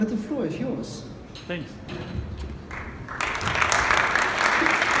The floor is yours. Thanks.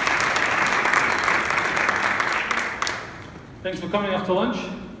 Thanks for coming after lunch.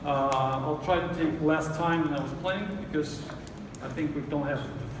 I'll try to take less time than I was planning because I think we don't have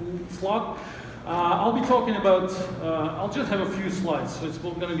the full slot. I'll be talking about, I'll just have a few slides, so it's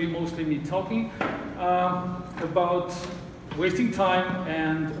going to be mostly me talking about wasting time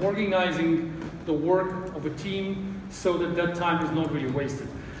and organizing the work of a team so that that time is not really wasted.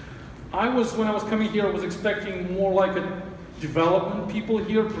 When I was coming here, I was expecting more like a development people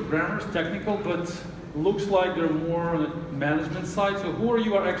here, programmers, technical, but looks like they're more on the management side. So who are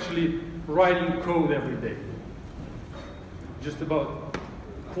you are actually writing code every day? Just about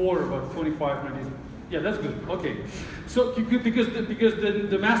a quarter, about 25 minutes. Yeah, that's good. Okay. So because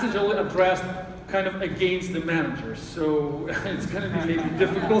the message I addressed kind of against the managers, so it's going to be maybe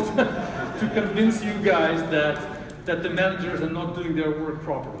difficult to convince you guys that the managers are not doing their work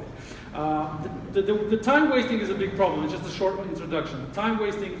properly. The time wasting is a big problem. It's just a short introduction. Time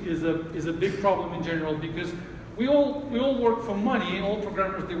wasting is a big problem in general because we all work for money. All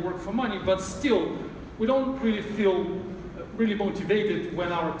programmers, they work for money, but still we don't really feel really motivated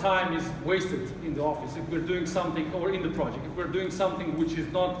when our time is wasted in the office. If we're doing something, or in the project, if we're doing something which is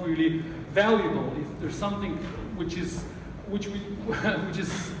not really valuable, if there's something which is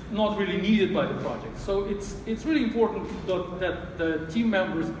not really needed by the project. So it's really important that the team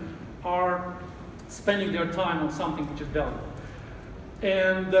members are spending their time on something which is valuable.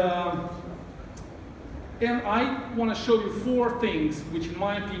 And I want to show you 4 things which, in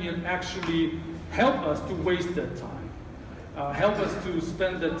my opinion, actually help us to waste that time, help us to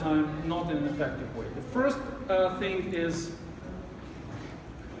spend that time not in an effective way. The first thing is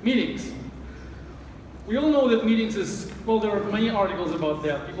meetings. We all know that meetings is, well, there are many articles about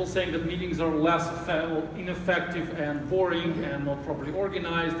that. People saying that meetings are less ineffective and boring and not properly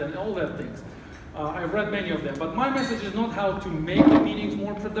organized and all that things. I've read many of them, but my message is not how to make the meetings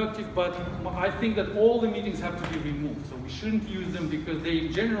more productive, but I think that all the meetings have to be removed. So we shouldn't use them because they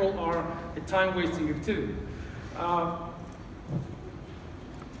in general are a time-wasting activity.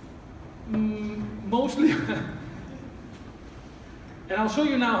 Mostly, and I'll show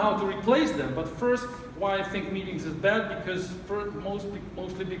you now how to replace them, but first, why I think meetings is bad, because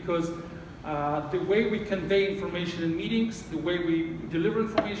mostly because the way we convey information in meetings, the way we deliver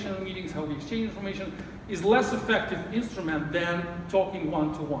information in meetings, how we exchange information, is less effective instrument than talking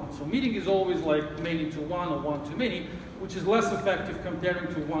one-to-one. So meeting is always like many-to-one or one-to-many, which is less effective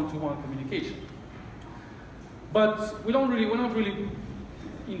comparing to one-to-one communication. But we're not really,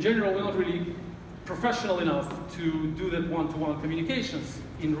 in general, we're not really professional enough to do that one-to-one communications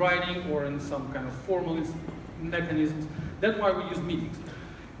in writing or in some kind of formal mechanisms. That's why we use meetings.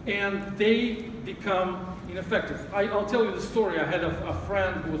 And they become ineffective. I'll tell you the story. I had a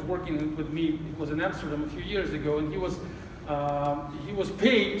friend who was working with me. It was in Amsterdam a few years ago, and he was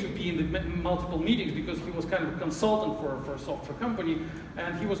paid to be in the multiple meetings because he was kind of a consultant for a software company,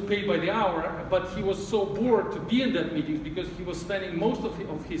 and he was paid by the hour, but he was so bored to be in that meetings because he was spending most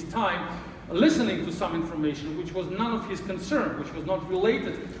of his time listening to some information which was none of his concern, which was not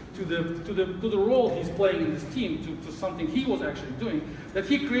related to the role he's playing in this team, to something he was actually doing, that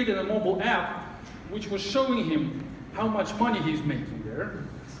he created a mobile app which was showing him how much money he's making there,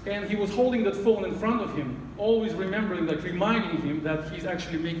 and he was holding that phone in front of him, always remembering, like reminding him that he's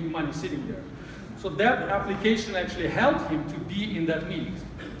actually making money sitting there. So that application actually helped him to be in that meeting.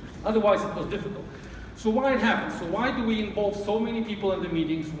 Otherwise it was difficult. So why it happens? So why do we involve so many people in the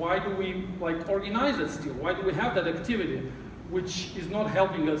meetings? Why do we organize it still? Why do we have that activity which is not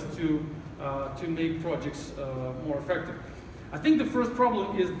helping us to make projects more effective? I think the first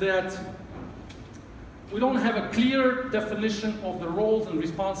problem is that we don't have a clear definition of the roles and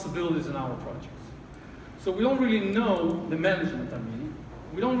responsibilities in our projects. So we don't really know the management,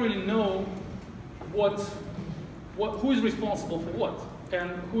 we don't really know who is responsible for what, and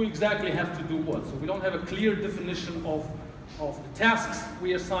who exactly has to do what. So we don't have a clear definition of the tasks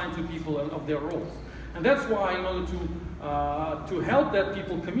we assign to people and of their roles. And that's why, in order to help that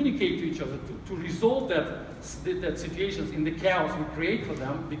people communicate to each other, to resolve that situations in the chaos we create for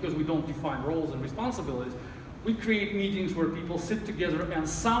them, because we don't define roles and responsibilities, we create meetings where people sit together and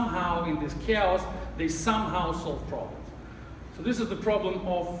somehow in this chaos, they somehow solve problems. So this is the problem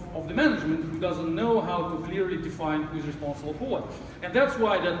of the management, who doesn't know how to clearly define who is responsible for what. And that's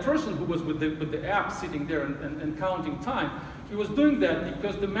why that person who was with the app sitting there and counting time, he was doing that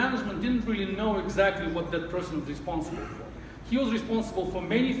because the management didn't really know exactly what that person was responsible for. He was responsible for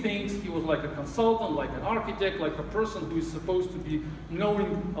many things. He was like a consultant, like an architect, like a person who is supposed to be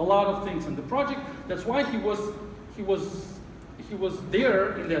knowing a lot of things in the project. That's why he he was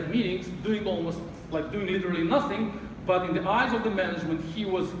there in that meeting doing doing literally nothing, but in the eyes of the management, he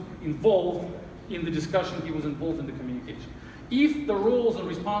was involved in the discussion, he was involved in the communication. If the roles and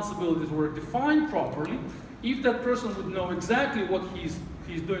responsibilities were defined properly, if that person would know exactly what he's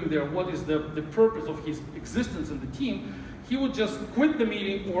doing there, what is the purpose of his existence in the team, he would just quit the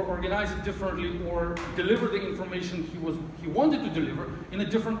meeting or organize it differently or deliver the information he wanted to deliver in a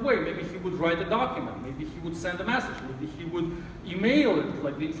different way. Maybe he would write a document, maybe he would send a message, maybe he would email it,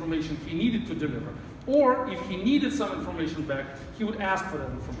 like the information he needed to deliver. Or if he needed some information back, he would ask for that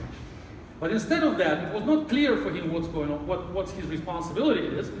information. But instead of that, it was not clear for him what's going on, what his responsibility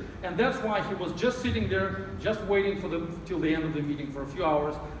is, and that's why he was just sitting there, just waiting till the end of the meeting for a few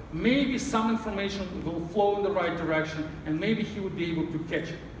hours. Maybe some information will flow in the right direction, and maybe he would be able to catch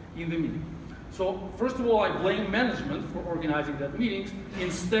it in the meeting. So first of all, I blame management for organizing that meetings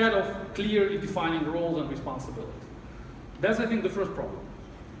instead of clearly defining roles and responsibilities. That's, I think, the first problem.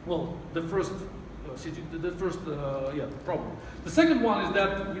 Well, the first problem. The second one is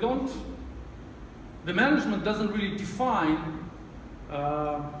that the management doesn't really define,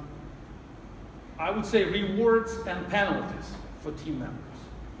 I would say, rewards and penalties for team members.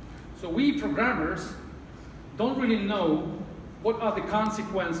 So we programmers don't really know what are the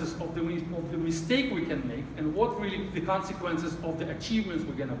consequences of the mistake we can make and what really the consequences of the achievements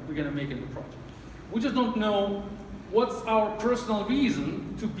we're gonna make in the project. We just don't know what's our personal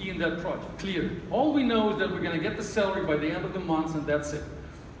reason to be in that project, clearly. All we know is that we're gonna get the salary by the end of the month and that's it.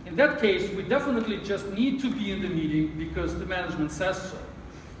 In that case, we definitely just need to be in the meeting because the management says so.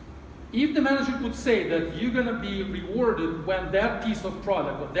 If the manager would say that you're going to be rewarded when that piece of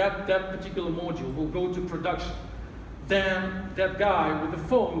product or that particular module will go to production, then that guy with the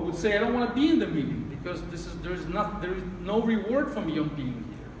phone would say, I don't want to be in the meeting because there is no reward for me on being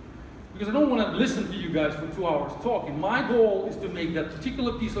here. Because I don't want to listen to you guys for 2 hours talking. My goal is to make that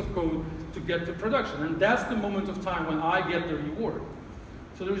particular piece of code to get to production. And that's the moment of time when I get the reward.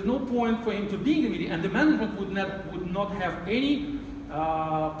 So there is no point for him to be in the meeting, and the management would not have any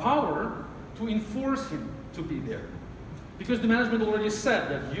power to enforce him to be there. Because the management already said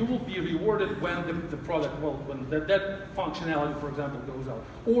that you will be rewarded when the product, when that functionality, for example, goes out.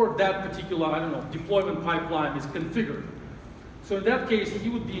 Or that particular, deployment pipeline is configured. So in that case, he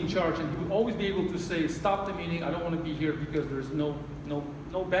would be in charge and he would always be able to say, stop the meeting, I don't want to be here because there's no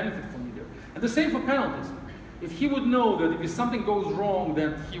benefit for me there. And the same for penalties. If he would know that if something goes wrong,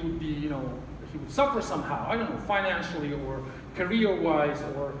 then he would be, he would suffer somehow, financially or career-wise,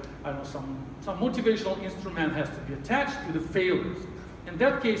 or some motivational instrument has to be attached to the failures. In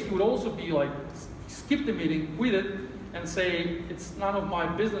that case, he would also be like, skip the meeting, quit it, and say, it's none of my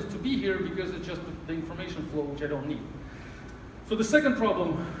business to be here because it's just the information flow which I don't need. So the second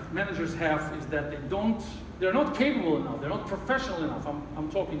problem managers have is that they're not capable enough, they're not professional enough. I'm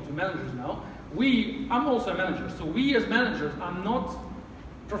talking to managers now. I'm also a manager, so we as managers are not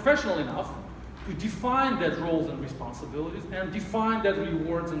professional enough to define that roles and responsibilities and define that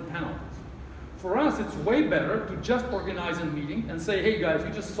rewards and penalties. For us, it's way better to just organize a meeting and say, hey guys,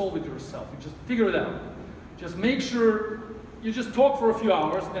 you just solve it yourself, you just figure it out. Just make sure you just talk for a few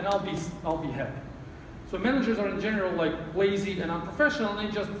hours and I'll be happy. So managers are in general like lazy and unprofessional,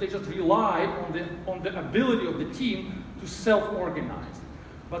 and they just rely on the ability of the team to self-organize.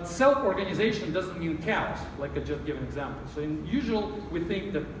 But self-organization doesn't mean chaos, like I just gave an example. So in usual, we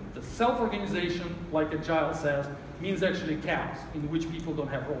think that the self-organization, like Agile says, means actually chaos, in which people don't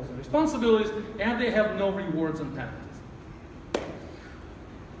have roles and responsibilities, and they have no rewards and penalties.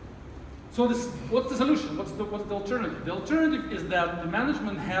 So what's the solution? What's the alternative? The alternative is that the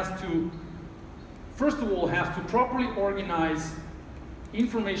management has to, first of all, has to properly organize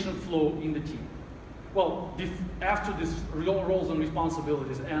information flow in the team. Well, after this roles and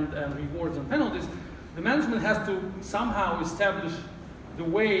responsibilities and rewards and penalties, the management has to somehow establish the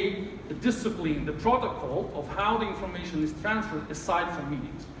way, the discipline, the protocol of how the information is transferred aside from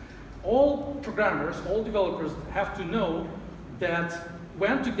meetings. All programmers, all developers have to know that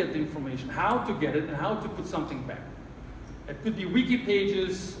when to get the information, how to get it, and how to put something back. It could be wiki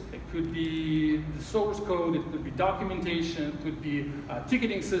pages, it could be the source code, it could be documentation, it could be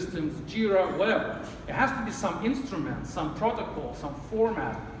ticketing systems, Jira, whatever. It has to be some instrument, some protocol, some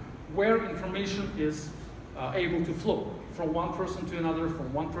format where information is able to flow from one person to another,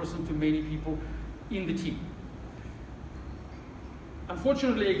 from one person to many people in the team.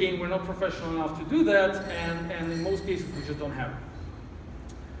 Unfortunately, again, we're not professional enough to do that, and in most cases, we just don't have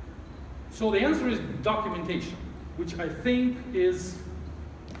it. So the answer is documentation, which I think is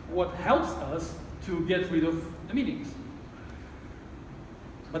what helps us to get rid of the meetings.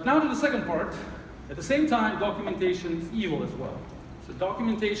 But now to the second part, At the same time, documentation is evil as well. So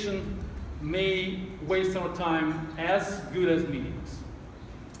documentation may waste our time as good as meetings.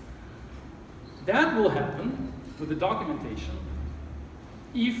 That will happen with the documentation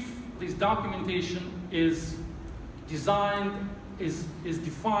if this documentation is designed, is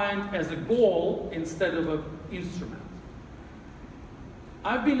defined as a goal instead of an instrument.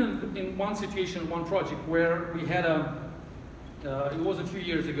 I've been in one situation, one project, where we had it was a few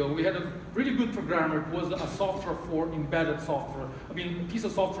years ago, we had a really good programmer. It was a software for embedded software, a piece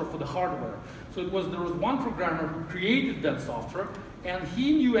of software for the hardware. So there was one programmer who created that software, and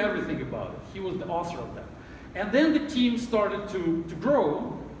he knew everything about it. He was the author of that. And then the team started to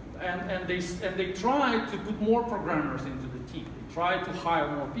grow, and they tried to put more programmers into the team. They tried to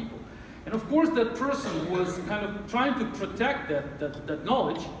hire more people. And of course, that person was kind of trying to protect that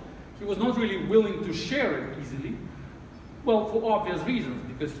knowledge. He was not really willing to share it easily. Well, for obvious reasons,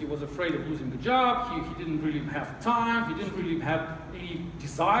 because he was afraid of losing the job, he didn't really have time, he didn't really have any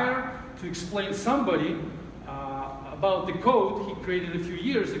desire to explain somebody about the code he created a few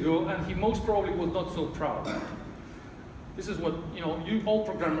years ago, and he most probably was not so proud of it. This is what, all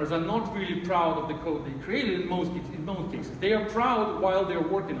programmers are not really proud of the code they created in most cases. They are proud while they're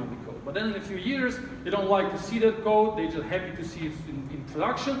working on the code. But then in a few years, they don't like to see that code, they're just happy to see it in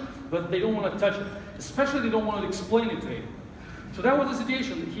production, but they don't want to touch it. Especially they don't want to explain it to anyone. So that was the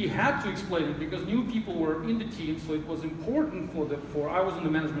situation. He had to explain it because new people were in the team, so it was important I was on the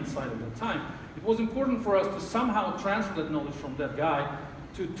management side at that time. It was important for us to somehow transfer that knowledge from that guy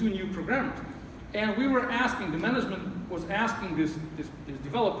to two new programmers. And we were asking, the management was asking this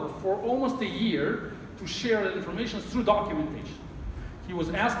developer for almost a year to share that information through documentation. He was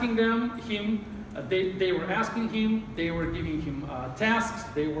asking him, they were asking him, they were giving him tasks,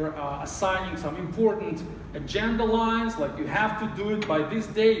 they were assigning some important agenda lines, like you have to do it by this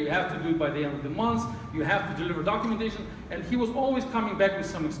day, you have to do it by the end of the month, you have to deliver documentation, and he was always coming back with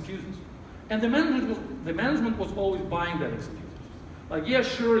some excuses. And the management was always buying that excuse. Like, yeah,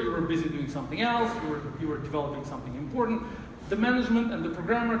 sure, you were busy doing something else, you were developing something important. The management and the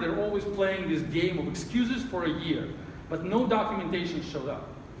programmer, they're always playing this game of excuses for a year, but no documentation showed up.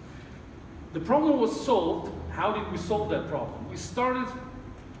 The problem was solved. How did we solve that problem? We started,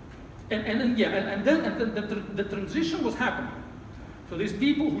 and then the transition was happening. So these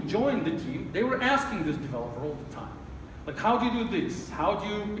people who joined the team, they were asking this developer all the time, like, how do you do this? How do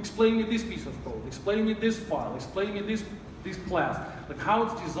you explain me this piece of code? Explain me this file? Explain me this class? Like, how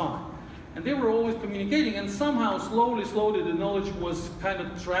it's designed? And they were always communicating, and somehow, slowly, the knowledge was kind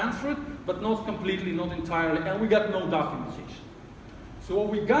of transferred, but not completely, not entirely, and we got no documentation. So what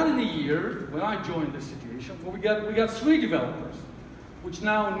we got in a year, when I joined this situation, we got 3 developers, which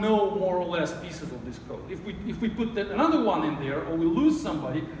now know more or less pieces of this code. If we put another one in there, or we lose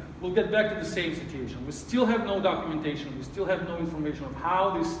somebody, we'll get back to the same situation. We still have no documentation, we still have no information of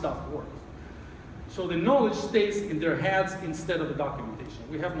how this stuff works. So the knowledge stays in their heads instead of the documentation.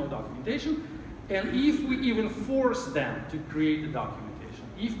 We have no documentation, and if we even force them to create the documentation,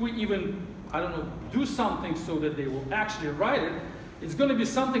 if we even, do something so that they will actually write it, it's going to be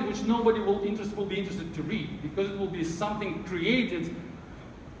something which nobody will be interested to read, because it will be something created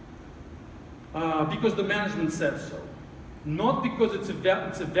because the management said so. Not because it's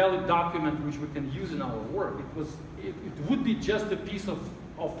a valid document which we can use in our work. It would be just a piece of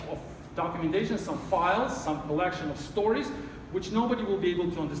documentation, some files, some collection of stories, which nobody will be able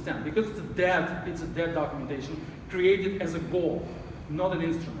to understand, because it's a dead documentation created as a goal, not an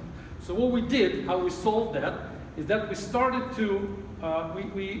instrument. So what we did, how we solved that, is that we started to,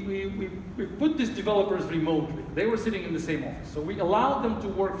 we put these developers remotely. They were sitting in the same office. So we allowed them to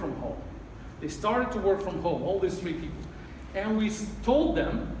work from home. They started to work from home, all these 3 people. And we told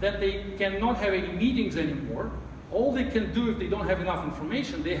them that they cannot have any meetings anymore. All they can do if they don't have enough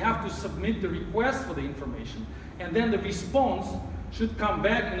information, they have to submit the request for the information. And then the response should come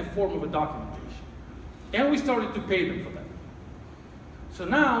back in the form of a documentation. And we started to pay them for that. So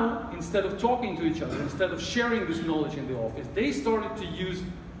now, instead of talking to each other, instead of sharing this knowledge in the office, they started to use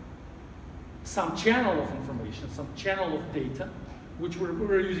some channel of information, some channel of data, which we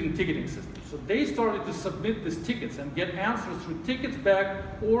were using ticketing systems. So they started to submit these tickets and get answers through tickets back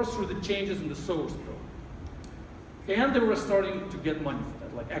or through the changes in the source code. And they were starting to get money for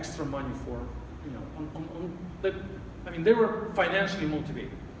that, like extra money for, they were financially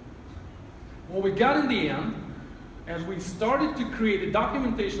motivated. What we got in the end, as we started to create, the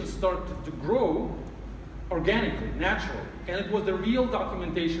documentation started to grow organically, naturally. And it was the real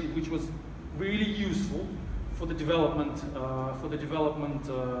documentation which was really useful for the development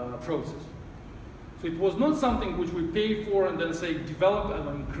process. So it was not something which we pay for and then say develop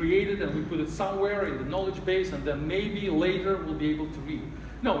and create it and we put it somewhere in the knowledge base and then maybe later we'll be able to read.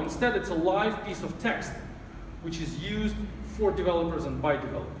 No, instead it's a live piece of text which is used for developers and by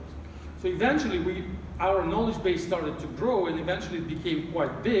developers. So eventually our knowledge base started to grow and eventually it became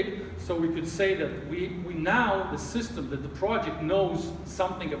quite big, so we could say that we now, the system, that the project knows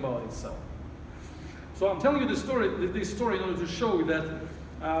something about itself. So I'm telling you this story in order to show you that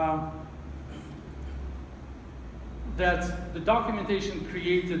that the documentation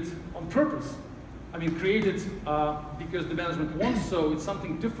created on purpose. I mean, created because the management wants so. It's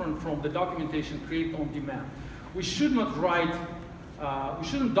something different from the documentation created on demand. We should not write, we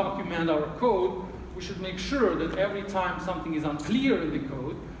shouldn't document our code. We should make sure that every time something is unclear in the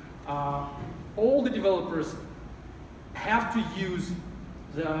code, all the developers have to use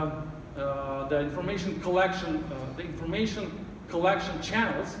the information collection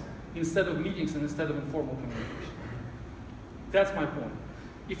channels instead of meetings and instead of informal communication. That's my point.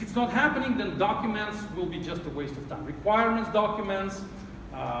 If it's not happening, then documents will be just a waste of time. Requirements documents,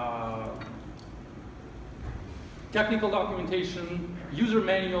 technical documentation, user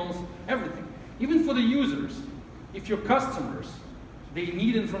manuals, everything. Even for the users, if your customers, they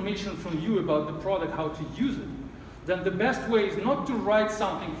need information from you about the product, how to use it, then the best way is not to write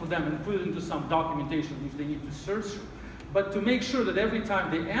something for them and put it into some documentation which they need to search through, but to make sure that every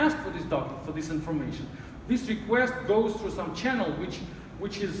time they ask for this information, this request goes through some channel which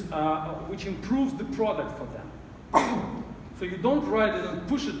improves the product for them. So you don't write it and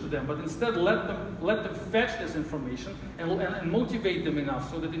push it to them, but instead let them fetch this information and motivate them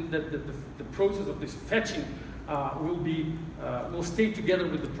enough so that the process of this fetching will stay together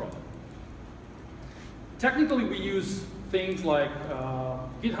with the product. Technically, we use things like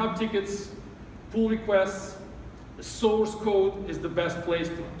GitHub tickets, pull requests. The source code is the best place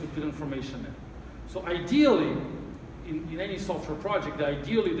to put information in. So ideally, in any software project,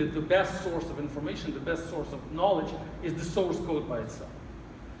 ideally the best source of information, the best source of knowledge is the source code by itself.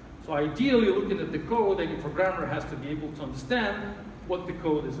 So ideally, looking at the code, any programmer has to be able to understand what the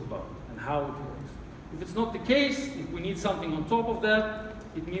code is about and how it works. If it's not the case, if we need something on top of that,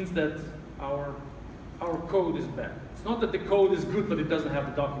 it means that our code is bad. It's not that the code is good, but it doesn't have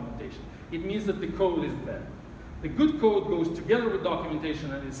the documentation. It means that the code is bad. The good code goes together with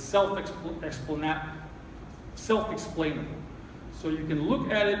documentation and is self-explainable. So you can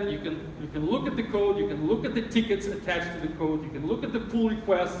look at it, you can look at the code, you can look at the tickets attached to the code, you can look at the pull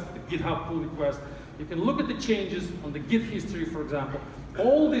request, the GitHub pull request, you can look at the changes on the Git history, for example.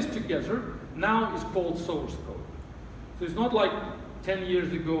 All this together now is called source code. So it's not like 10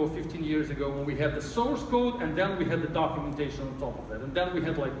 years ago or 15 years ago when we had the source code and then we had the documentation on top of that. And then we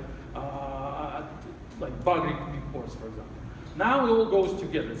had like bug reports, for example. Now it all goes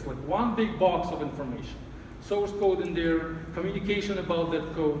together. It's like one big box of information. Source code in there, communication about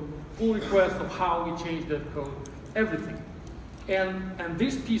that code, pull request of how we change that code, everything. And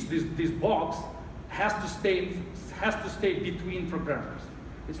this piece, this box, has to stay between programmers.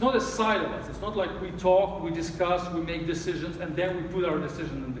 It's not a side of us. It's not like we talk, we discuss, we make decisions, and then we put our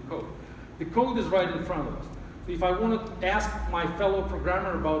decision in the code. The code is right in front of us. So if I want to ask my fellow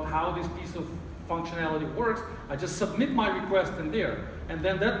programmer about how this piece of functionality works, I just submit my request in there, and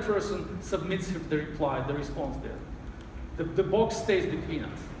then that person submits the reply, the response there. The box stays between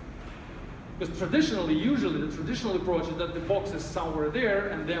us. Because usually the traditional approach is that the box is somewhere there,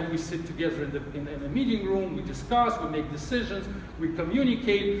 and then we sit together in a meeting room, we discuss, we make decisions, we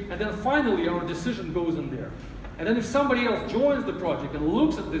communicate, and then finally our decision goes in there. And then if somebody else joins the project and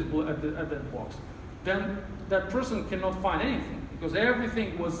looks at that box, then that person cannot find anything, because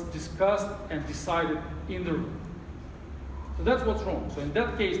everything was discussed and decided in the room. So that's what's wrong. So in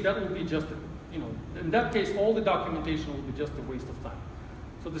that case, that will be just, in that case, all the documentation will be just a waste of time.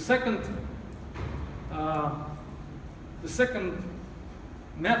 So the second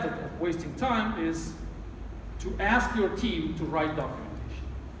method of wasting time is to ask your team to write documentation.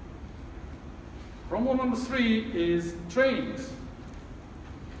 Problem number 3 is trainings.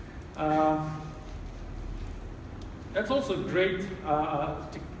 That's also a great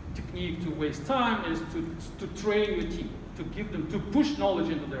technique to waste time, is to train your team, to push knowledge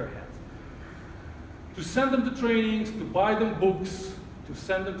into their heads. To send them to trainings, to buy them books, to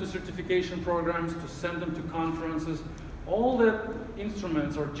send them to certification programs, to send them to conferences. All that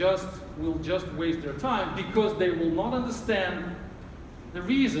instruments will just waste their time because they will not understand the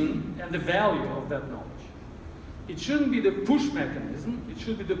reason and the value of that knowledge. It shouldn't be the push mechanism, it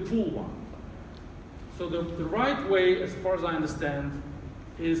should be the pull one. So the right way, as far as I understand,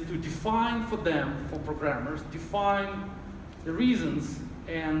 is to define for them, for programmers, define the reasons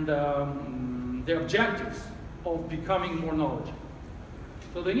and the objectives of becoming more knowledgeable.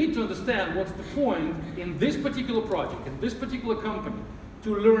 So they need to understand what's the point in this particular project, in this particular company,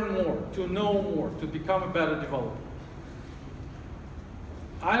 to learn more, to know more, to become a better developer.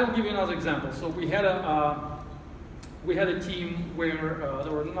 I'll give you another example. So we had a team where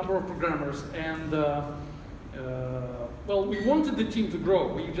there were a number of programmers, and well, we wanted the team to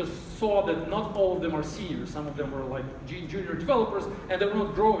grow. We just saw that not all of them are seniors. Some of them were like junior developers, and they were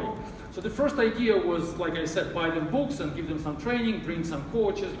not growing. So the first idea was, like I said, buy them books and give them some training, bring some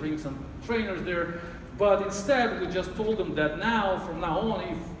coaches, bring some trainers there. But instead, we just told them that now, from now on,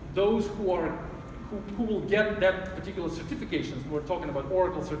 if those who will get that particular certifications, we're talking about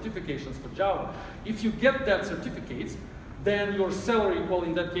Oracle certifications for Java, if you get that certificates, then your salary, well,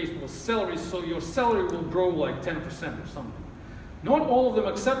 in that case it was salary, so your salary will grow like 10% or something. Not all of them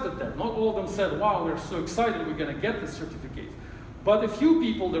accepted that. Not all of them said, wow, we're so excited we're going to get this certificate. But a few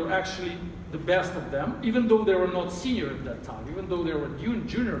people, they're actually the best of them, even though they were not senior at that time, even though they were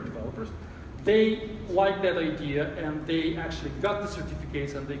junior developers, they liked that idea and they actually got the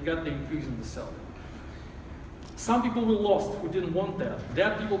certificates and they got the increase in the salary. Some people we lost who didn't want that.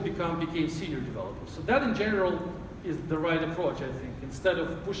 That people became senior developers. So that in general is the right approach, I think. Instead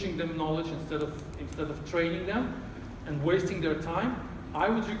of pushing them knowledge, instead of training them and wasting their time, I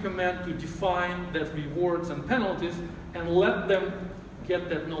would recommend to define that rewards and penalties and let them get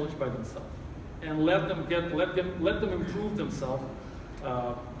that knowledge by themselves. And let them improve themselves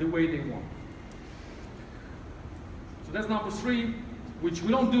the way they want. So that's number 3, which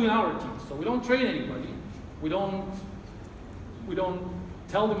we don't do in our team. So we don't train anybody. We don't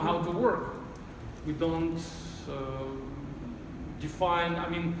tell them how to work. We don't define, I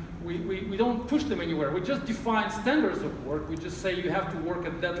mean, we don't push them anywhere. We just define standards of work. We just say you have to work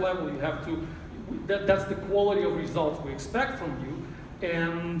at that level. You have to, that's the quality of results we expect from you.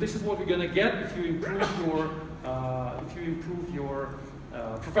 And this is what we're going to get if you improve your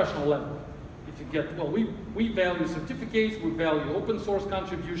professional level. If you get, well, we value certificates, we value open source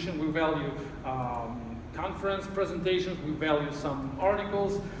contribution, we value conference presentations, we value some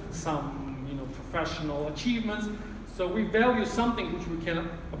articles, some professional achievements. So we value something which we can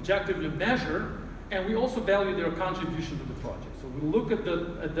objectively measure, and we also value their contribution to the project. So we look at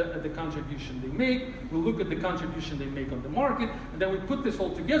the contribution they make, we look at the contribution they make on the market, and then we put this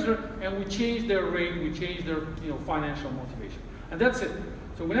all together and we change their rate, we change their financial motivation. And that's it.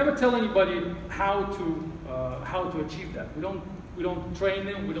 So we never tell anybody how to achieve that. We don't train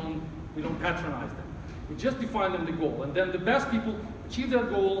them, we don't patronize them. We just define them the goal. And then the best people achieve that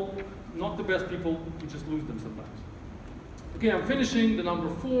goal, not the best people, we just lose them sometimes. Okay, I'm finishing. The number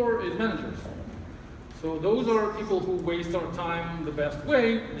 4 is managers. So those are people who waste our time the best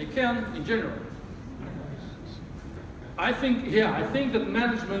way they can in general. I think that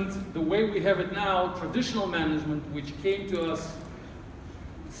management, the way we have it now, traditional management, which came to us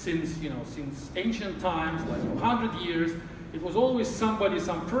since ancient times, like 100 years, it was always some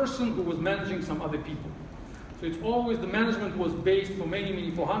person who was managing some other people. So it's always, the management was based for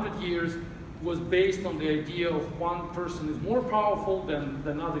 100 years, was based on the idea of one person is more powerful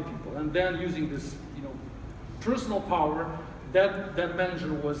than other people. And then using this, personal power, that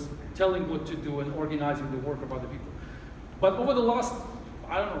manager was telling what to do and organizing the work of other people. But over the last,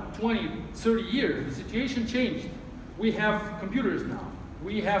 20, 30 years, the situation changed. We have computers now.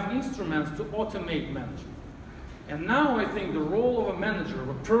 We have instruments to automate management. And now I think the role of a manager, of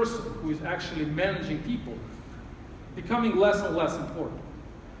a person who is actually managing people, becoming less and less important.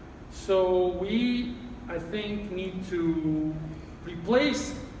 So we, I think, need to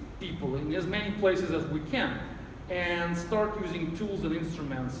replace people in as many places as we can and start using tools and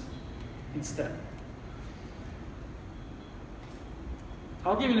instruments instead.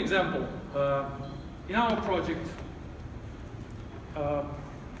 I'll give you an example. In our project,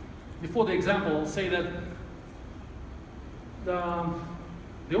 before the example, I'll say that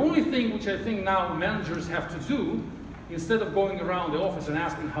the only thing which I think now managers have to do, instead of going around the office and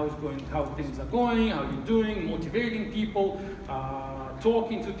asking how things are going, how you're doing, motivating people,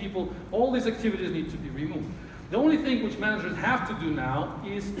 talking to people, all these activities need to be removed. The only thing which managers have to do now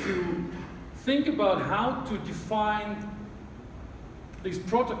is to think about how to define these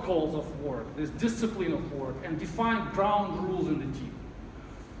protocols of work, this discipline of work, and define ground rules in the team.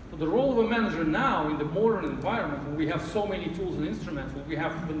 So the role of a manager now in the modern environment, where we have so many tools and instruments,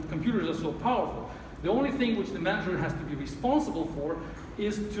 when computers are so powerful, the only thing which the manager has to be responsible for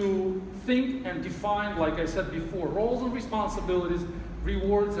is to think and define, like I said before, roles and responsibilities,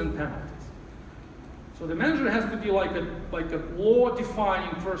 rewards and penalties. So the manager has to be like a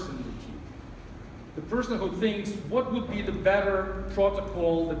law-defining person in the team. the person who thinks what would be the better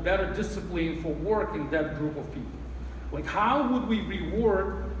protocol, the better discipline for work in that group of people. Like, how would we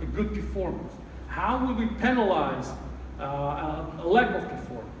reward a good performance? How would we penalize a lack of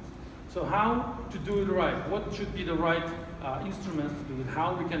performance? So how to do it right? What should be the right instruments to do it?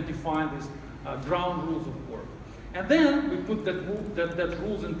 How we can define these ground rules of work? And then we put that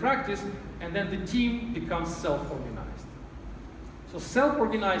rules in practice, and then the team becomes self-organized. So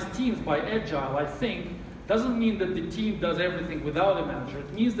self-organized teams by Agile, I think, doesn't mean that the team does everything without a manager.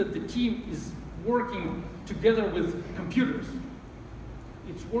 It means that the team is working together with computers.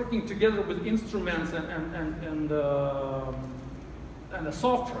 It's working together with instruments and the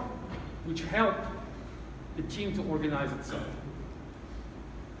software, which help the team to organize itself.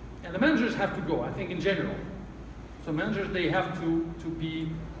 And the managers have to go, I think, in general. So managers, they have to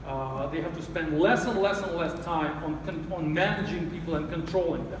spend less and less and less time on managing people and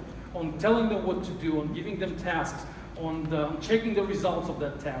controlling them, on telling them what to do, on giving them tasks, on checking the results of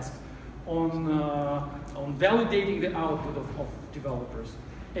that task, on validating the output of developers,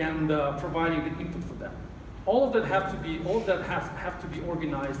 and providing the input for them. All of that have to be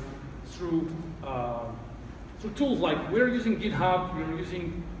organized through tools like we're using GitHub. We're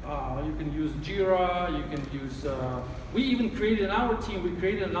using you can use Jira. You can use. We even created in our team. We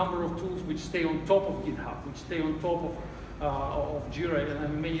created a number of tools which stay on top of GitHub, which stay on top of Jira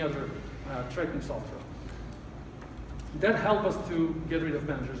and many other tracking software. That help us to get rid of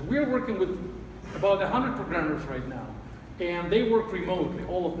managers. We're working with about 100 programmers right now, and they work remotely,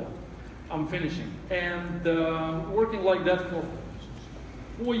 all of them. I'm finishing. And working like that for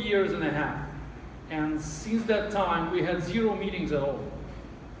 4 years and a half. And since that time, we had 0 meetings at all.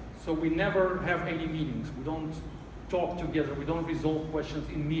 So we never have any meetings. We don't talk together. We don't resolve questions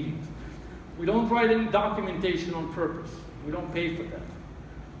in meetings. We don't write any documentation on purpose. We don't pay for that.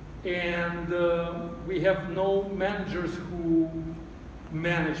 And we have no managers who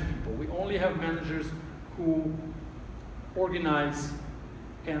manage people. We only have managers who organize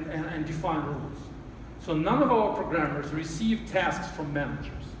and define rules. So none of our programmers receive tasks from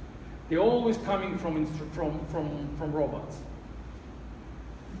managers. They're always coming from robots.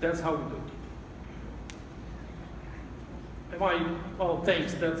 That's how we do it. Well,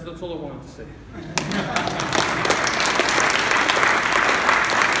 thanks. That's all I wanted to say.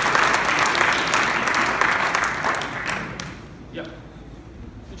 Yeah.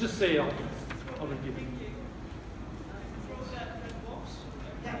 You just say I'll review it.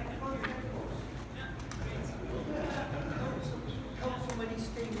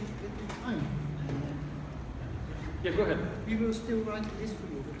 Yeah, go ahead. We will still write a list for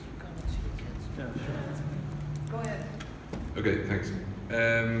you, but you cannot see it yet. Yeah, sure. Go ahead. Okay, thanks.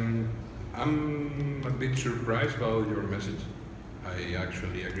 I'm a bit surprised by your message. I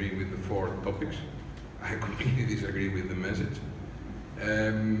actually agree with the 4 topics. I completely disagree with the message.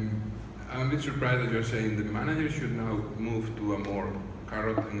 I'm a bit surprised that you're saying the manager should now move to a more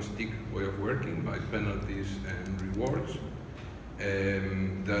carrot and stick way of working by penalties and rewards.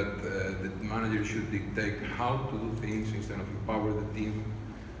 That the manager should dictate how to do things instead of empower the team.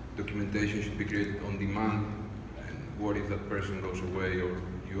 Documentation should be created on demand. And what if that person goes away or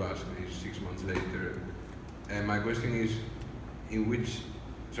you ask this 6 months later? And my question is,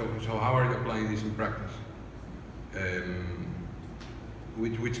 so how are you applying this in practice?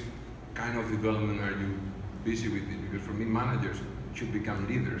 Which kind of development are you busy with it? Because for me, managers should become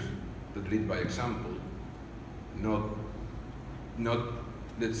leaders that lead by example, not,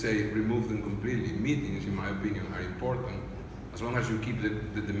 let's say, remove them completely. Meetings, in my opinion, are important as long as you keep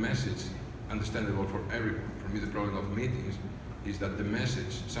the message understandable for everyone. For me, the problem of meetings is that the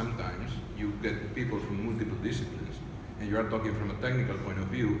message, sometimes you get people from multiple disciplines and you are talking from a technical point of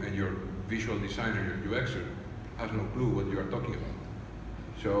view and your visual designer, your UXer, has no clue what you are talking about.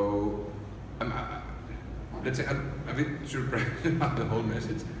 So, let's say, a bit surprised about the whole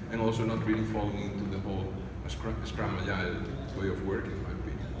message and also not really falling into the whole Scrum Agile way of working, in my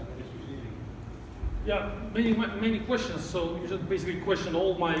opinion. Yeah, many questions. So you should basically question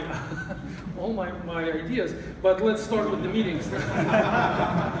all my my ideas. But let's start with the meetings.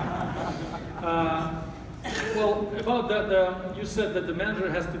 Well, about that, you said that the manager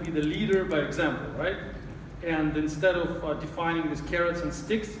has to be the leader by example, right? And instead of defining these carrots and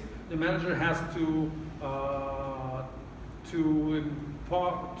sticks, the manager has to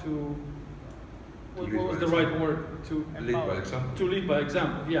what was the right word? To lead by example. To lead by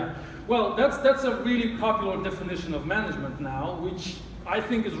example, yeah. Well, that's a really popular definition of management now, which I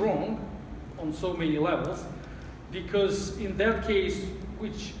think is wrong on so many levels, because in that case,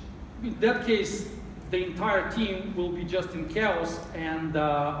 the entire team will be just in chaos, and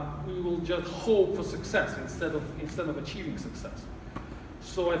we will just hope for success instead of achieving success.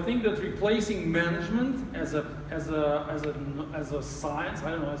 So I think that replacing management as a science,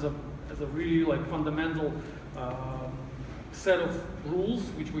 I don't know, as a really like fundamental set of rules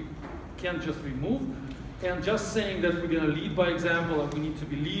which we can't just remove, and just saying that we're going to lead by example and we need to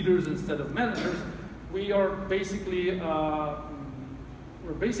be leaders instead of managers, we are basically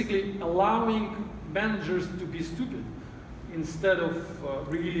allowing managers to be stupid instead of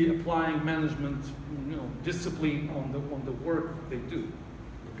really applying management, discipline on the work they do.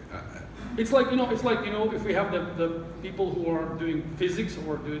 It's like if we have the people who are doing physics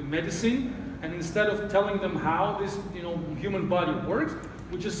or doing medicine, and instead of telling them how this human body works,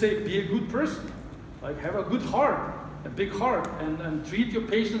 we just say be a good person, like have a good heart, a big heart, and treat your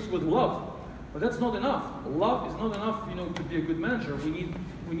patients with love. But that's not enough. Love is not enough, to be a good manager.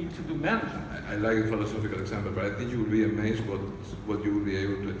 We need to do management. I like a philosophical example, but I think you will be amazed what you will be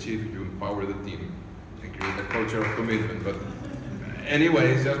able to achieve if you empower the team and create a culture of commitment. But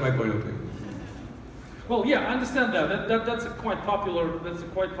anyway, it's just my point of view. Well, yeah, I understand that. That's a quite popular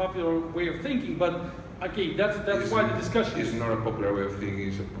way of thinking. But okay, that's why the discussion is not a popular way of thinking.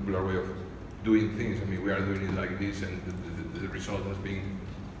 It's a popular way of doing things. I mean, we are doing it like this, and the result has been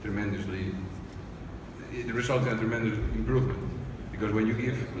tremendously. It results in a tremendous improvement. Because when you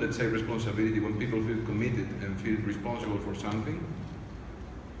give, let's say, responsibility, when people feel committed and feel responsible for something,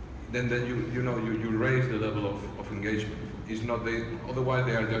 then you raise the level of engagement. It's not otherwise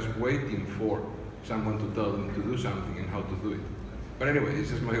they are just waiting for someone to tell them to do something and how to do it. But anyway, it's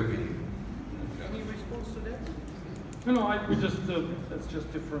just my opinion. Any response to that? No, that's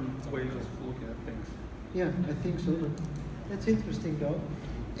just different ways of looking at things. Yeah, I think so. That's interesting, though.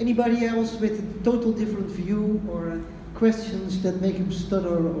 Anybody else with a total different view or questions that make him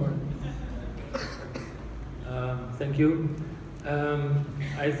stutter or? Thank you.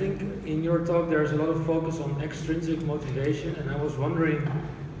 I think in your talk there's a lot of focus on extrinsic motivation, and I was wondering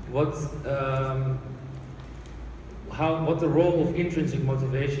what the role of intrinsic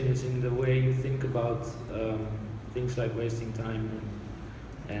motivation is in the way you think about things like wasting time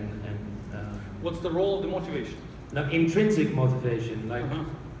and what's the role of the motivation? Now, intrinsic motivation, like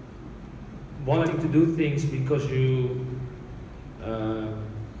wanting to do things because you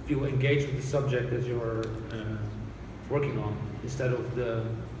feel engaged with the subject that you're working on, instead of the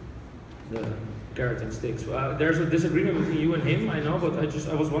carrot and sticks. There's a disagreement between you and him, I know, but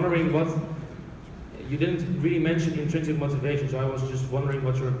I was wondering what, you didn't really mention intrinsic motivation, so I was just wondering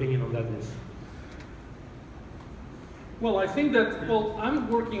what your opinion on that is. Well, I think that,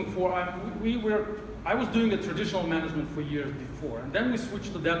 I was doing a traditional management for years before, and then we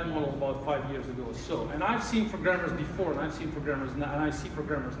switched to that model about 5 years ago or so. And I've seen programmers before, and I've seen programmers now, and I see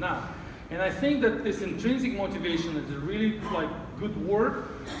programmers now. And I think that this intrinsic motivation is a really good word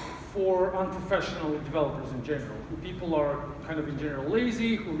for unprofessional developers in general, who people are kind of in general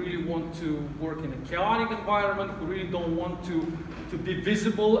lazy, who really want to work in a chaotic environment, who really don't want to be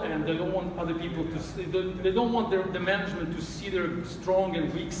visible, and they don't want other people to see, they don't want the management to see their strong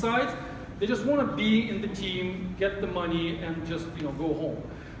and weak sides. They just want to be in the team, get the money, and just go home.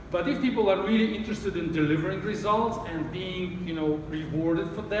 But if people are really interested in delivering results and being rewarded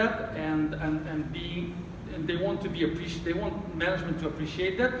for that, and they want to be they want management to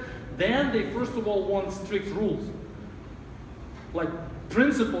appreciate that, then they first of all want strict rules, like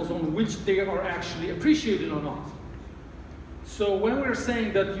principles on which they are actually appreciated or not. So when we're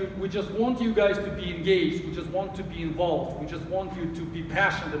saying that we just want you guys to be engaged, we just want to be involved, we just want you to be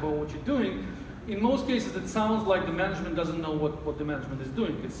passionate about what you're doing, in most cases it sounds like the management doesn't know what the management is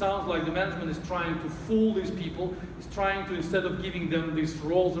doing. It sounds like the management is trying to fool these people, is trying to, instead of giving them these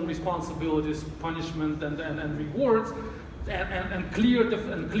roles and responsibilities, punishment and rewards, and clear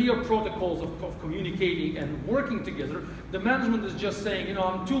protocols of communicating and working together, the management is just saying,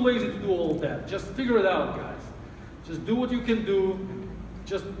 I'm too lazy to do all of that. Just figure it out, guys. Just do what you can do.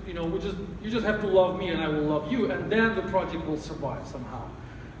 Just, you just have to love me and I will love you, and then the project will survive somehow.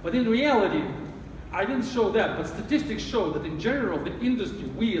 But in reality, I didn't show that, but statistics show that in general, the industry,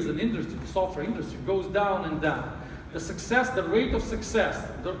 we as an industry, the software industry, goes down and down. The rate of success,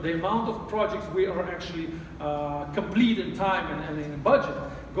 the amount of projects we are actually complete in time and in budget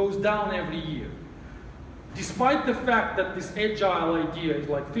goes down every year. Despite the fact that this agile idea is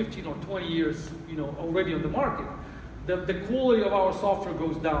like 15 or 20 years already on the market, the quality of our software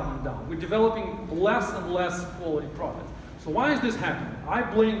goes down and down. We're developing less and less quality products. So why is this happening? I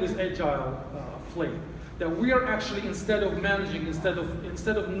blame this agile flame. That we are actually, instead of managing, instead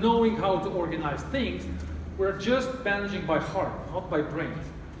of knowing how to organize things, we're just managing by heart, not by brains.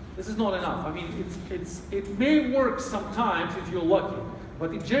 This is not enough. I mean, it may work sometimes if you're lucky,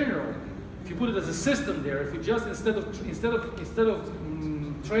 but in general, if you put it as a system there, if you just instead of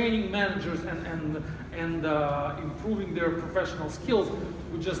training managers and improving their professional skills,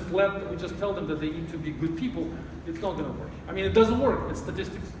 we just tell them that they need to be good people, it's not going to work. I mean, it doesn't work. It's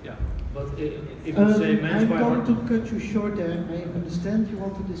statistics. Yeah. But if you say managed I'm by going heart, to cut you short there. I understand you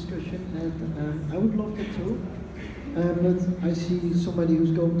want a discussion, and I would love that too. But I see somebody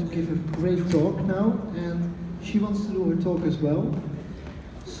who's going to give a great talk now, and she wants to do her talk as well.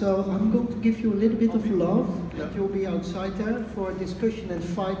 So I'm going to give you a little bit of love, and you'll be outside there for discussion and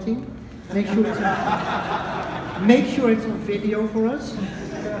fighting. Make sure it's on video for us.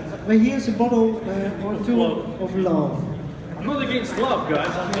 But here's a bottle or two of love. I'm not against love, guys.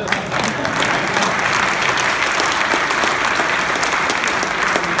 I'm just.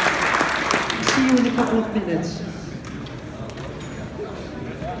 See you in a couple of minutes.